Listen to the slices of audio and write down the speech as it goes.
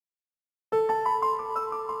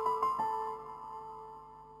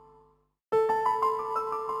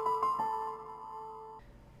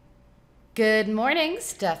Good morning,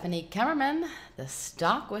 Stephanie Kemmerman, the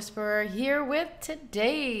Stock Whisperer, here with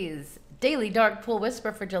today's Daily Dark Pool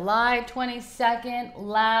Whisper for July 22nd.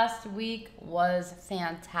 Last week was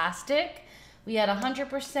fantastic. We had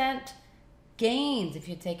 100% gains if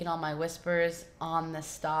you've taken all my whispers on the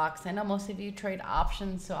stocks. I know most of you trade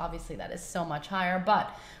options, so obviously that is so much higher,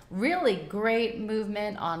 but really great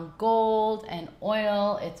movement on gold and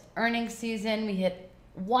oil. It's earnings season. We hit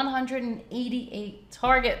 188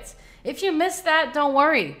 targets. If you missed that, don't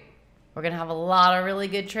worry. We're going to have a lot of really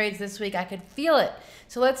good trades this week. I could feel it.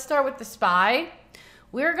 So let's start with the SPY.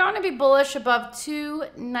 We're going to be bullish above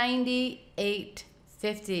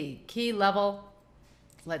 298.50. Key level.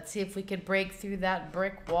 Let's see if we could break through that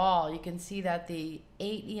brick wall. You can see that the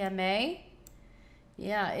 8 EMA,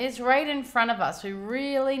 is right in front of us. We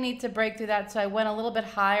really need to break through that. So I went a little bit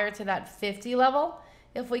higher to that 50 level.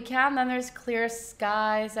 If we can, then there's clear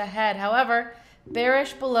skies ahead. However,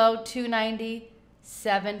 bearish below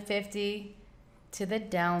 290.750 to the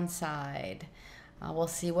downside. We'll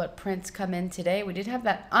see what prints come in today. We did have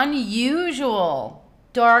that unusual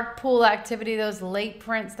dark pool activity, those late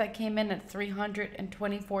prints that came in at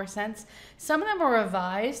 324 cents. Some of them were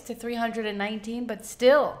revised to 319, but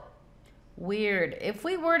still weird. If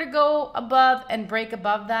we were to go above and break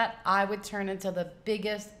above that, I would turn into the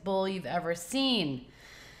biggest bull you've ever seen.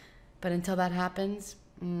 But until that happens,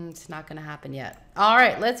 it's not going to happen yet. All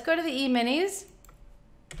right, let's go to the E-minis.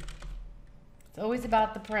 It's always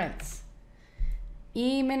about the prints.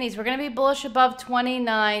 E-minis, we're going to be bullish above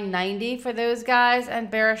 29.90 for those guys and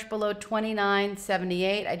bearish below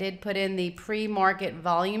 29.78. I did put in the pre-market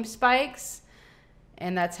volume spikes,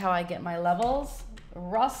 and that's how I get my levels.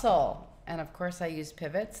 Russell, and of course I use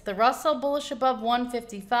pivots. The Russell bullish above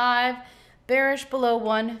 155, bearish below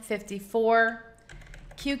 154.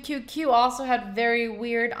 QQQ also had very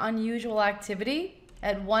weird, unusual activity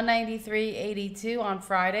at 193.82 on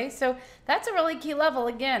Friday. So that's a really key level.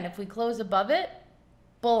 Again, if we close above it,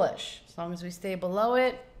 bullish. As long as we stay below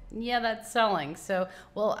it, that's selling. So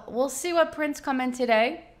we'll see what prints come in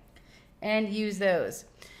today and use those.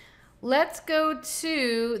 Let's go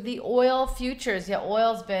to the oil futures. Yeah,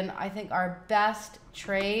 oil's been, I think, our best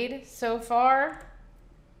trade so far.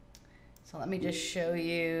 So let me just show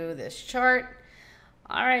you this chart.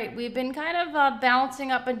 All right, we've been kind of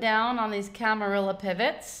bouncing up and down on these Camarilla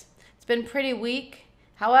pivots. It's been pretty weak.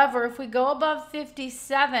 However, if we go above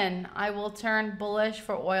 57, I will turn bullish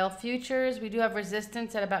for oil futures. We do have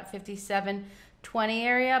resistance at about 57.20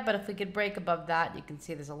 area, but if we could break above that, you can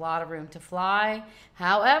see there's a lot of room to fly.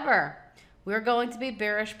 However, we're going to be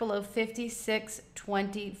bearish below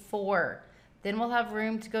 56.24. Then we'll have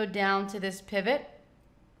room to go down to this pivot.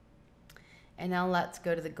 And now let's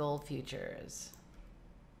go to the gold futures.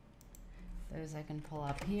 Those I can pull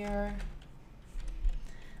up here.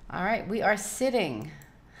 All right, we are sitting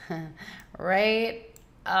right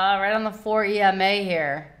on the 4 EMA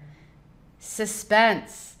here.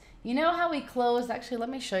 Suspense. You know how we closed? Actually, let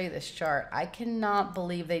me show you this chart. I cannot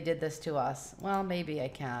believe they did this to us. Well, maybe I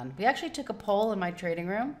can. We actually took a poll in my trading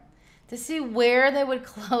room to see where they would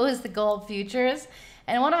close the gold futures.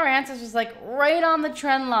 And one of our answers was like right on the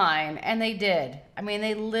trend line. And they did. I mean,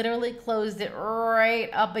 they literally closed it right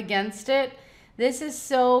up against it. This is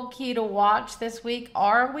so key to watch this week.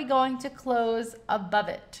 Are we going to close above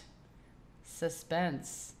it?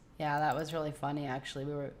 Suspense. Yeah, that was really funny, actually.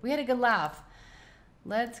 We had a good laugh.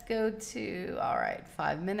 Let's go to, all right,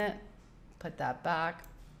 5 minute. Put that back.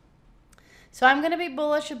 So I'm going to be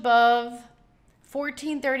bullish above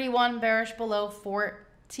 1431, bearish below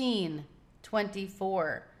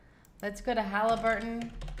 1424. Let's go to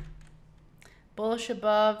Halliburton. Bullish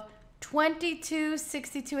above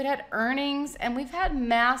 22.62. It had earnings, and we've had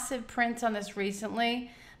massive prints on this recently.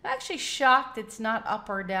 I'm actually shocked it's not up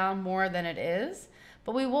or down more than it is,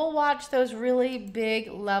 but we will watch those really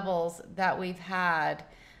big levels that we've had.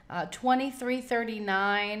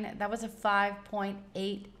 23.39, that was a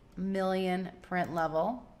 5.8 million print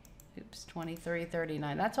level. Oops,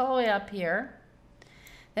 23.39. That's all the way up here.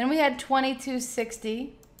 Then we had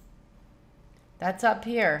 22.60. That's up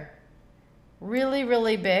here. Really,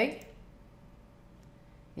 really big.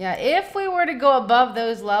 Yeah, if we were to go above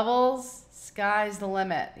those levels, sky's the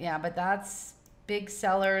limit. Yeah, but that's big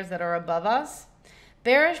sellers that are above us.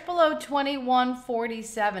 Bearish below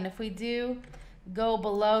 21.47. If we do go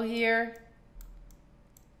below here,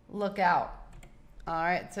 look out. All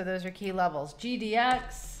right, so those are key levels.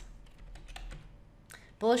 GDX,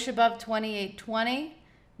 bullish above 28.20.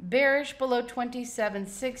 Bearish below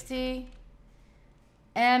 27.60.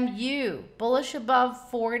 MU, bullish above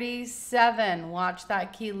 47. Watch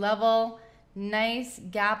that key level. Nice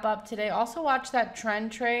gap up today. Also watch that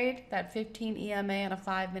trend trade, that 15 EMA on a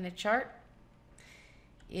 5-minute chart.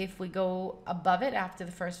 If we go above it after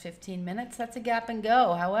the first 15 minutes, that's a gap and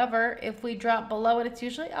go. However, if we drop below it, it's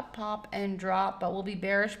usually a pop and drop, but we'll be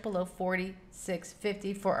bearish below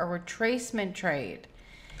 46.50 for a retracement trade.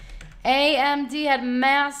 AMD had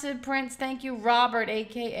massive prints. Thank you, Robert,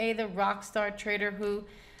 aka the Rockstar Trader, who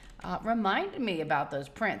reminded me about those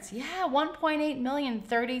prints. Yeah, 1.8 million,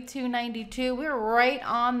 32.92. We're right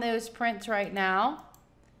on those prints right now.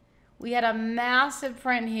 We had a massive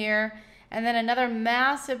print here, and then another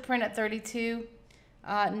massive print at 32.93,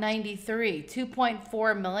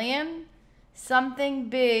 2.4 million. Something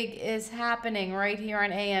big is happening right here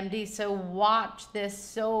on AMD, so watch this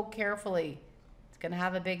so carefully. It's going to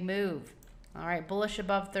have a big move. All right, bullish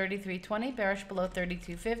above 33.20, bearish below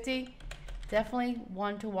 32.50. Definitely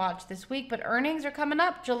one to watch this week, but earnings are coming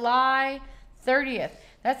up July 30th.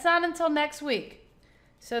 That's not until next week.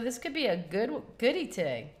 So this could be a goodie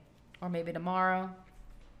today, or maybe tomorrow.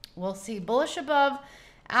 We'll see. Bullish above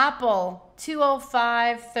Apple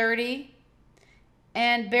 205.30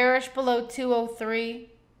 and bearish below 203.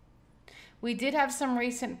 We did have some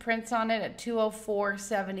recent prints on it at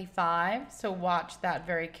 204.75, so watch that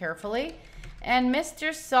very carefully. And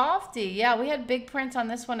Mr. Softy, yeah, we had big prints on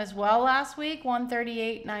this one as well last week,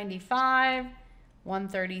 138.95,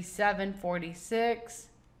 137.46.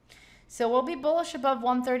 So we'll be bullish above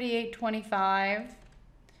 138.25,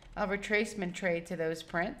 a retracement trade to those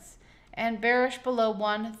prints, and bearish below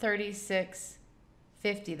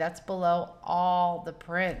 136.50. That's below all the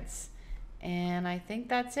prints. And I think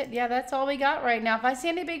that's it. Yeah, that's all we got right now. If I see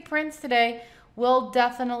any big prints today, we'll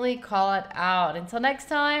definitely call it out. Until next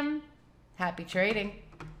time, happy trading.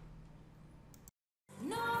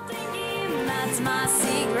 No thinking, that's my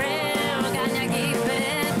secret. Gonna keep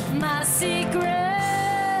it my secret.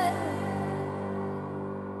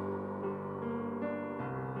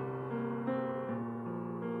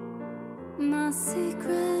 My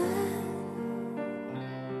secret.